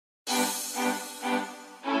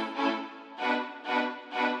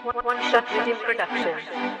One Shot Video Production.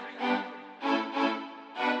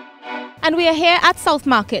 And we are here at South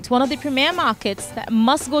Market, one of the premier markets that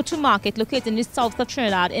must go to market located in the south of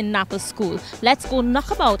Trinidad in Napa School. Let's go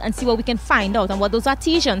knock about and see what we can find out and what those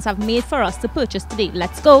artisans have made for us to purchase today.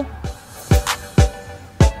 Let's go.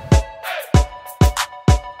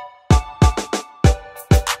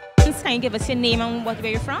 Can you give us your name and where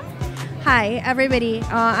you're from? Hi everybody,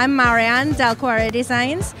 I'm Marianne Delquara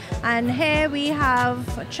Designs, and here we have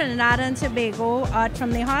Trinidad and Tobago Art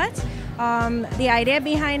from the Heart. The idea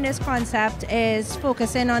behind this concept is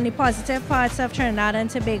focusing on the positive parts of Trinidad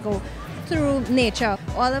and Tobago through nature.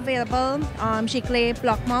 All available giclée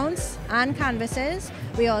block mounts and canvases.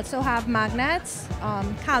 We also have magnets,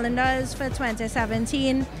 calendars for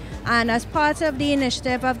 2017. And as part of the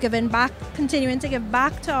initiative of giving back, continuing to give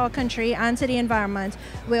back to our country and to the environment,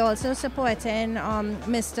 we're also supporting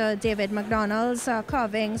Mr. David McDonald's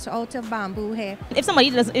carvings out of bamboo here. If somebody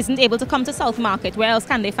isn't able to come to South Market, where else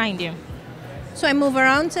can they find you? So I move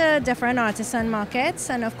around to different artisan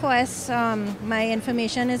markets, and of course my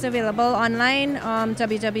information is available online,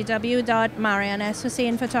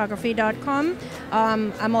 www.marianneshusseinphotography.com.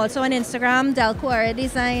 I'm also on Instagram, Delquara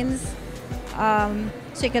Designs.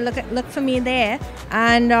 So you can look for me there,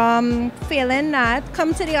 and failing that,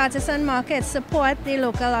 come to the artisan market, support the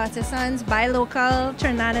local artisans, buy local,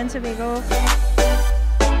 Trinidad and Tobago.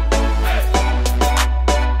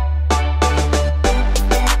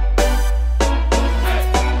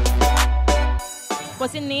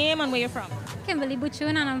 What's your name and where you're from? Kimberly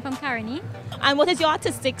Buchun, and I'm from Caroni. And what is your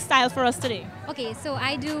artistic style for us today? Okay, so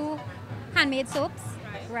I do handmade soaps.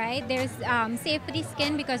 Right, there's safe for the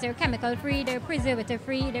skin because they're chemical free, they're preservative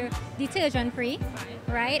free, they're detergent free,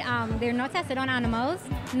 right? They're not tested on animals,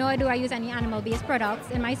 nor do I use any animal based products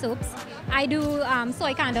in my soaps. I do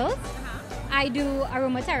soy candles, I do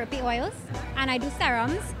aromatherapy oils, and I do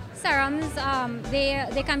serums. Serums,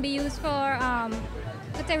 they can be used for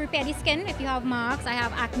to repair the skin if you have marks. I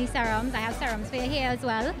have acne serums, I have serums for your hair as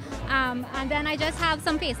well. And then I just have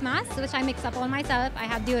some face masks, which I mix up all myself. I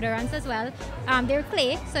have deodorants as well. They're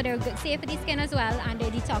clay, so they're good, safe for the skin as well, and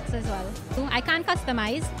they detox as well. I can't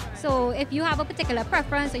customize, so if you have a particular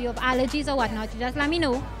preference or you have allergies or whatnot, you just let me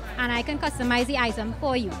know, and I can customize the item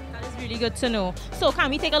for you. That is really good to know. So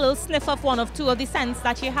can we take a little sniff of one of two of the scents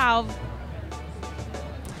that you have?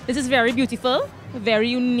 This is very beautiful, very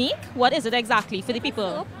unique. What is it exactly for the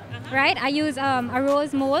people? Right, I use a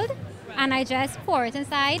rose mold, and I just pour it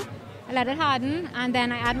inside, I let it harden, and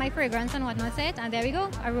then I add my fragrance and whatnot to it, and there we go,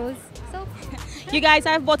 a rose soap. You guys,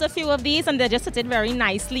 I've bought a few of these, and they're just sitting very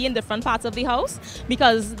nicely in different parts of the house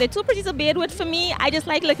because they're too pretty to bathe with for me. I just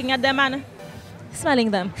like looking at them and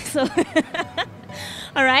smelling them. So.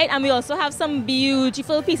 All right, and we also have some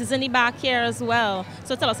beautiful pieces in the back here as well.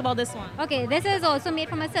 So tell us about this one. Okay, this is also made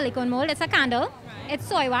from a silicone mold. It's a candle. It's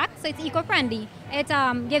soy wax, so it's eco-friendly. It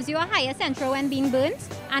gives you a higher central when being burnt,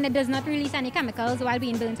 and it does not release any chemicals while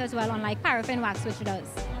being burnt as well, unlike paraffin wax, which does.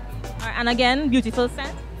 All right, and again, beautiful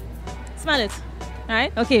scent. Smell it. All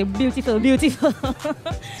right, okay, beautiful, beautiful.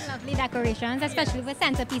 Lovely decorations, especially for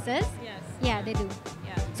centerpieces. Yes. Yeah, they do.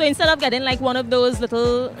 So instead of getting like one of those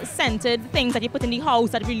little scented things that you put in the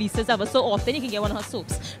house that releases ever so often, you can get one of her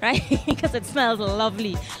soaps, right? Because it smells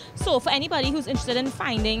lovely. So for anybody who's interested in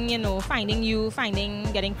placing an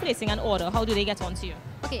order, how do they get onto you?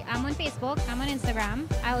 Okay, I'm on Facebook, I'm on Instagram.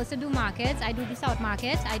 I also do markets. I do the South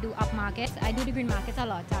Market, I do Up Market, I do the Green Market a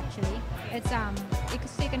lot actually. It's so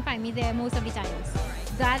you can find me there most of the times.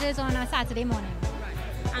 Right. That is on a Saturday morning.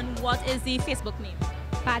 Right. And what is the Facebook name?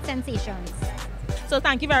 Bad Sensations. So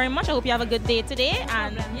thank you very much. I hope you have a good day today.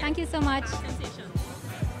 And yeah. Thank you so much.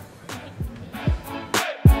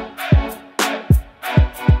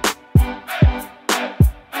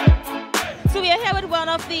 So we are here with one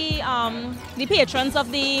of the patrons of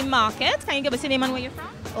the market. Can you give us your name and where you're from?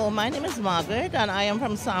 Oh, my name is Margaret, and I am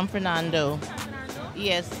from San Fernando. San Fernando?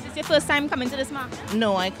 Yes. Is this your first time coming to this market?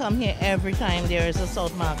 No, I come here every time there is a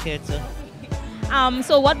South Market.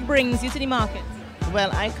 So what brings you to the market? Well,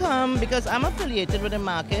 I come because I'm affiliated with the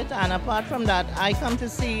market, and apart from that, I come to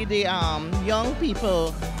see the young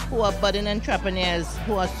people who are budding entrepreneurs,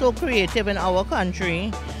 who are so creative in our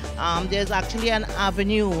country. There's actually an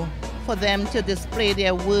avenue for them to display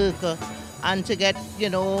their work and to get,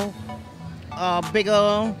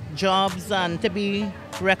 bigger jobs and to be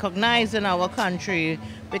recognized in our country,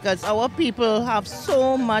 because our people have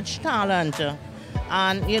so much talent,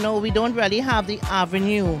 and we don't really have the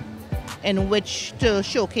avenue in which to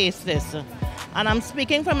showcase this. And I'm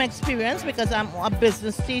speaking from experience because I'm a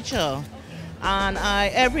business teacher, and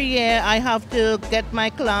every year I have to get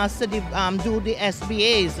my class to do the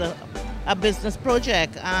SBAs, a business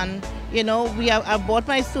project. And you know, I brought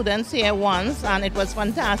my students here once, and it was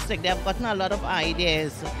fantastic. They've gotten a lot of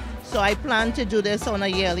ideas. So I plan to do this on a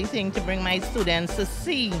yearly thing to bring my students to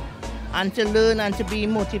see and to learn and to be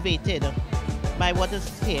motivated by what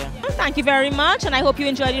is here. Thank you very much, and I hope you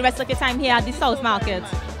enjoy the rest of your time here at the South Market.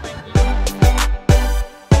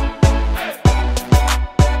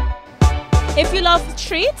 If you love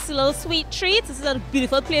treats, little sweet treats, this is a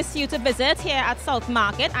beautiful place for you to visit here at South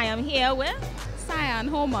Market. I am here with Cyan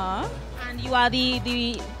Homer. and you are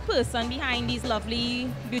the person behind these lovely,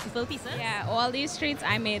 beautiful pieces. Yeah, all these treats,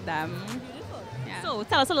 I made them. Beautiful. Yeah. So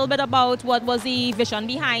tell us a little bit about what was the vision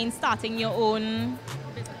behind starting your own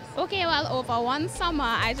business. Okay, well, over one summer,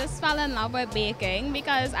 I just fell in love with baking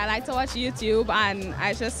because I like to watch YouTube, and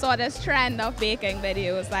I just saw this trend of baking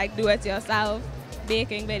videos, like do-it-yourself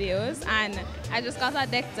baking videos, and I just got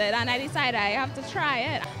addicted, and I decided I have to try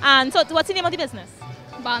it. And so what's the name of the business?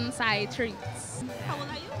 Bonsai treats. How old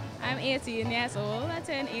are you? I'm 18 years old. I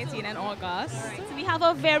turned 18 in August. So we have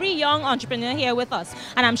a very young entrepreneur here with us,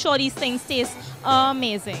 and I'm sure these things taste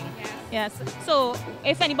amazing. Yes. So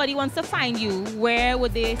if anybody wants to find you, where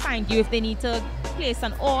would they find you if they need to place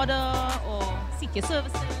an order or seek your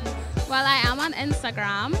services? Well, I am on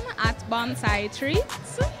Instagram at Bonsai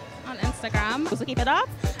Treats on Instagram. So keep it up,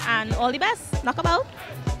 and all the best. Knockabout.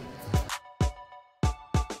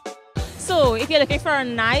 So if you're looking for a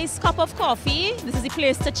nice cup of coffee, this is the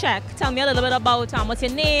place to check. Tell me a little bit about what's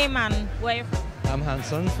your name and where you're from. I'm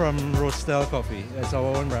Hanson from Roastel Coffee. It's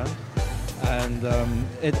our own brand. And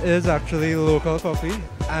it is actually local coffee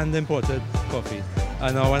and imported coffee.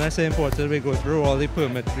 And now when I say imported, we go through all the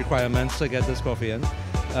permit requirements to get this coffee in.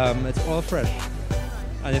 It's all fresh.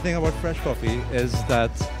 And the thing about fresh coffee is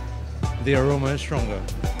that the aroma is stronger,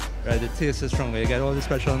 right? The taste is stronger. You get all the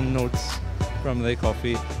special notes from the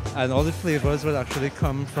coffee, and all the flavors will actually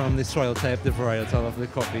come from the soil type, the varietal of the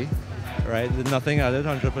coffee, right? Nothing added,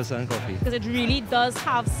 100% coffee. Because it really does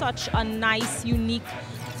have such a nice, unique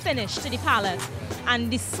finish to the palate.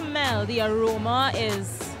 And the smell, the aroma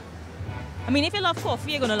is... I mean, if you love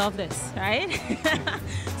coffee, you're going to love this, right?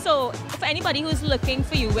 So, for anybody who's looking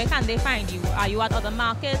for you, where can they find you? Are you at other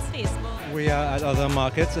markets, Facebook? We are at other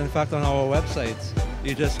markets. In fact, on our website,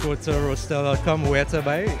 you just go to roastel.com where to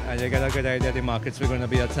buy, and you get a good idea of the markets we're going to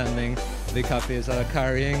be attending, the cafes that are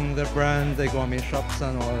carrying the brand, the gourmet shops,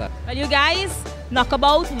 and all that. Well, you guys,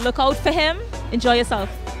 knockabout, look out for him. Enjoy yourself.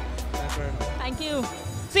 Thanks very much. Thank you.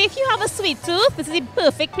 So if you have a sweet tooth, this is the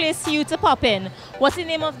perfect place for you to pop in. What's the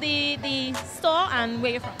name of the store and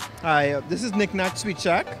where you're from? Hi, this is Knick-Knack Sweet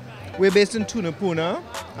Shack. We're based in Tunapuna.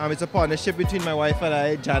 It's a partnership between my wife and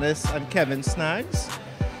I, Janice and Kevin Snaggs.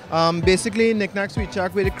 Basically, Knick-Knack Sweet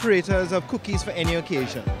Shack, we're the creators of cookies for any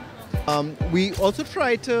occasion. We also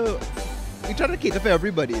try to cater for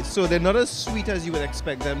everybody, so they're not as sweet as you would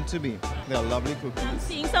expect them to be. They're lovely cookies. I'm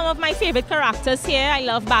seeing some of my favorite characters here. I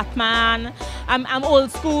love Batman. I'm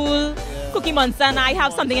old school. Yeah. Cookie Monster and I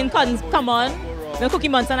have something in common. The Cookie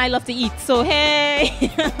Monster and I love to eat. So hey,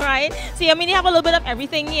 right? See, I mean, you have a little bit of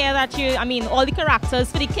everything here that all the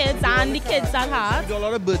characters for the kids and the kids at heart. We do a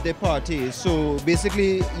lot of birthday parties. So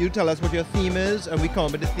basically, you tell us what your theme is, and we come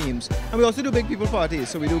up with the themes. And we also do big people parties.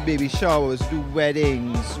 So we do baby showers, do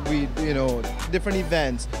weddings, we different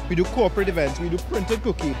events. We do corporate events. We do printed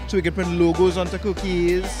cookies, so we can print logos onto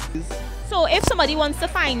cookies. So if somebody wants to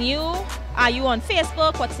find you, are you on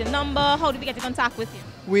Facebook? What's your number? How do we get in contact with you?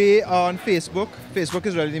 We are on Facebook. Facebook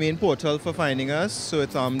is really the main portal for finding us. So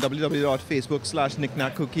it's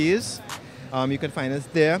www.facebook/knickknackcookies. You can find us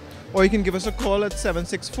there. Or you can give us a call at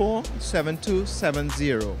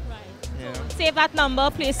 764-7270. Right. Yeah. Save that number,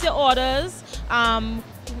 place your orders.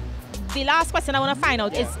 The last question I want to find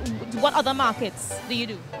out is what other markets do you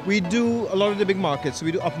do? We do a lot of the big markets.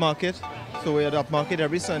 We do upmarket. So we're at upmarket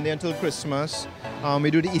every Sunday until Christmas.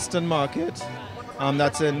 We do the Eastern Market.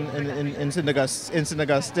 That's in St.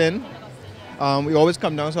 Augustine. We always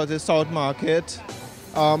come down to the South Market.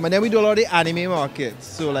 And then we do a lot of the anime markets.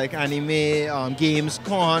 So like anime, games,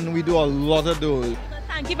 con, we do a lot of those.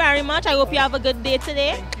 Thank you very much. I hope you have a good day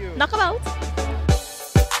today. Thank you. Knockabout.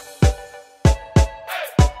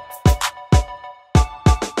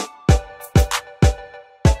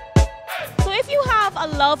 A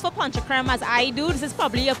love for Pontchartrain as I do, this is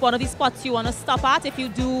probably one of the spots you want to stop at if you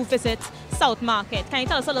do visit South Market. Can you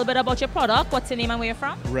tell us a little bit about your product? What's your name and where you're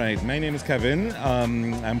from? Right, my name is Kevin.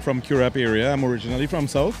 I'm from Currap area. I'm originally from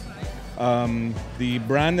South. The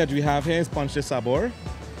brand that we have here is Punch de Sabor,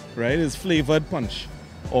 right? It's flavored punch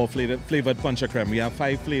or flavored Pontchartrain. We have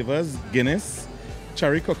 5 flavors: Guinness,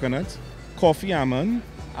 cherry coconut, coffee almond,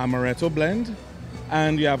 amaretto blend,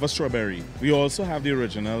 and you have a strawberry. We also have the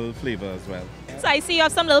original flavor as well. So I see you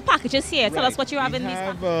have some little packages here. Tell us what you have in these We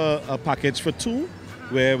packages. have a package for 2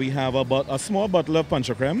 where we have a small bottle of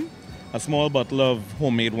punch creme, a small bottle of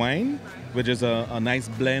homemade wine, which is a nice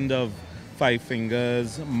blend of Five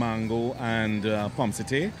Fingers, mango, and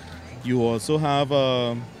pomsite. You also have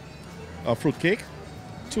a fruit cake,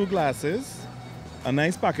 2 glasses, a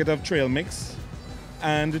nice packet of trail mix,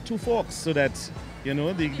 and 2 forks so that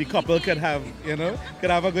the couple could have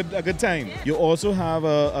a good time. You also have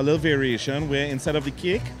a little variation where instead of the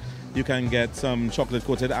cake, you can get some chocolate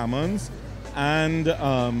coated almonds and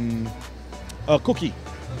a cookie.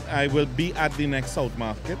 I will be at the next South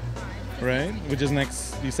Market, right, which is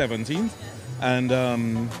next the 17th. And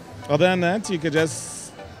other than that,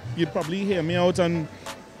 you'd probably hear me out on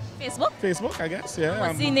Facebook? Facebook, I guess, yeah.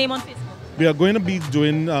 What's the name on Facebook? We are going to be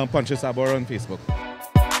doing Punches Sabor on Facebook.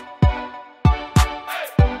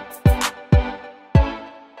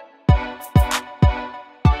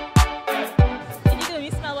 Can you do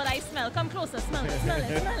me smell what I smell? Come closer, smell it, smell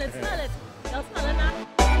it, smell it, smell it. Y'all smell it now?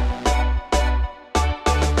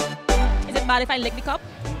 Is it bad if I lick the cup?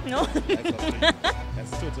 No?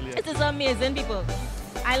 That's totally It is amazing, people.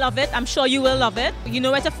 I love it. I'm sure you will love it. You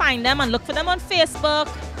know where to find them and look for them on Facebook.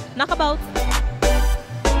 Knockabout.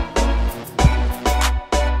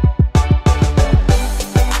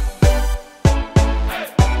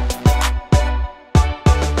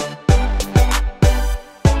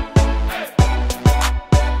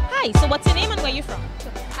 Hi, so what's your name and where are you from?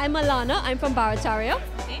 I'm Alana. I'm from Barataria.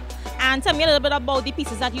 Okay. And tell me a little bit about the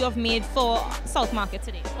pieces that you have made for South Market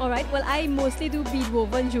today. All right. Well, I mostly do bead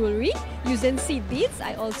woven jewelry using seed beads.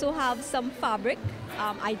 I also have some fabric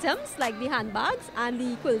items like the handbags and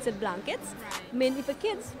the quilted blankets, mainly for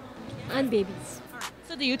kids and babies.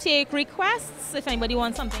 So do you take requests if anybody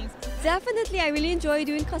wants something? Definitely, I really enjoy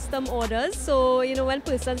doing custom orders. So, when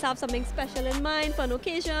persons have something special in mind for an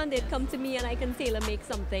occasion, they'd come to me and I can tailor make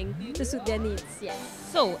something to suit their needs. Yes.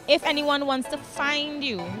 So, if anyone wants to find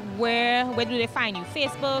you, where do they find you?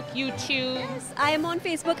 Facebook, YouTube? Yes, I am on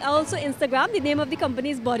Facebook, also Instagram. The name of the company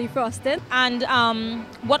is Body Frosted. And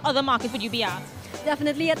what other market would you be at?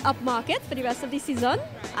 Definitely at Up Market for the rest of the season.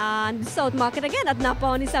 And South Market again at Napa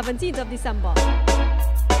on the 17th of December.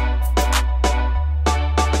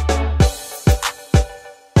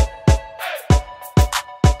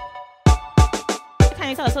 Can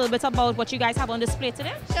you tell us a little bit about what you guys have on display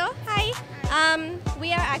today? Sure. Hi.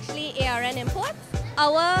 We are actually ARN Imports.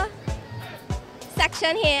 Our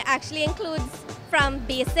section here actually includes from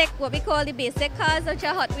basic, what we call the basic cars, which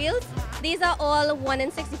are Hot Wheels. These are all 1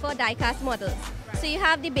 in 64 die-cast models. So you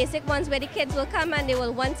have the basic ones where the kids will come and they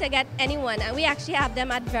will want to get any one, and we actually have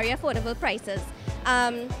them at very affordable prices.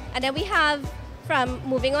 And then we have, from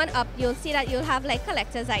moving on up, you'll see that you'll have like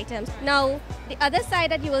collector's items. Now, the other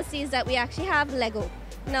side that you will see is that we actually have Lego.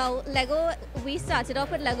 Now, Lego, we started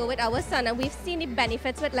off with Lego with our son, and we've seen the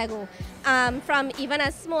benefits with Lego. From even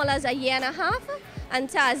as small as a year and a half and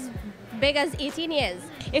to as big as 18 years.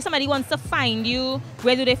 If somebody wants to find you,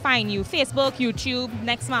 where do they find you? Facebook, YouTube,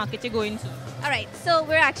 next market you're going to? All right, so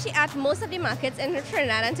we're actually at most of the markets in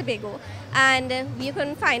Trinidad and Tobago. And you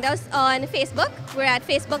can find us on Facebook. We're at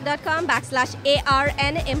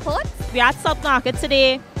facebook.com/ARN Imports. We're at South Market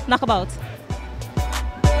today. Knockabout.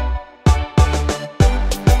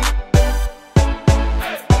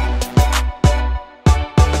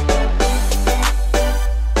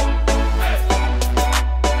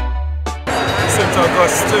 St.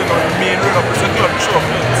 Augustine on the main road opposite Club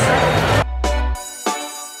Chocolates.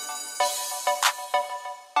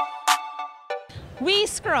 We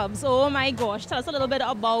Scrubs, oh my gosh, tell us a little bit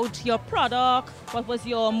about your product. What was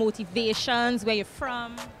your motivations, where you're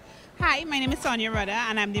from? Hi, my name is Sonia Rudder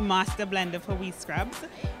and I'm the master blender for We Scrubs.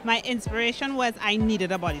 My inspiration was I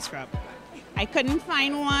needed a body scrub. I couldn't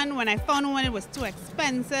find one. When I found one, it was too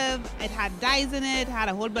expensive. It had dyes in it, had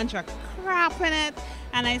a whole bunch of crap in it.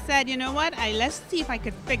 And I said, you know what, let's see if I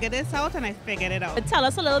could figure this out, and I figured it out. Tell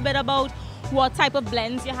us a little bit about what type of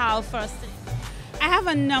blends you have first. I have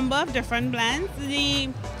a number of different blends. The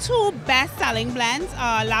 2 best-selling blends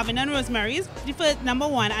are lavender and rosemary's. The first, number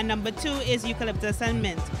 1, and number 2 is eucalyptus and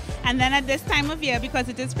mint. And then at this time of year, because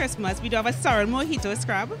it is Christmas, we do have a sorrel mojito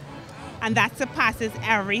scrub, and that surpasses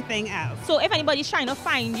everything else. So if anybody's trying to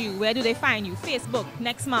find you, where do they find you? Facebook,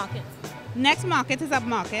 next market? Next market is Up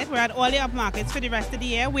Market. We're at all the Up Markets for the rest of the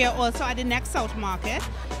year. We are also at the next South Market.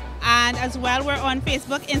 And as well, we're on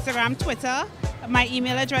Facebook, Instagram, Twitter. My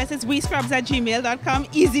email address is wescrubs@gmail.com.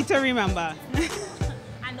 Easy to remember.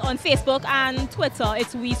 And on Facebook and Twitter,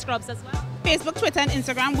 it's We Scrubs as well? Facebook, Twitter, and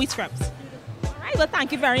Instagram, We Scrubs. All right, well,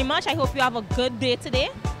 thank you very much. I hope you have a good day today.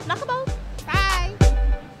 Knockabout. Bye.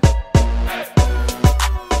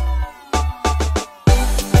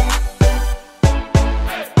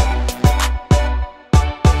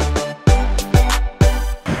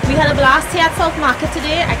 had a blast here at South Market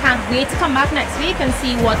today. I can't wait to come back next week and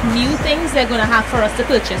see what new things they're going to have for us to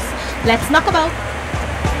purchase. Let's knock about.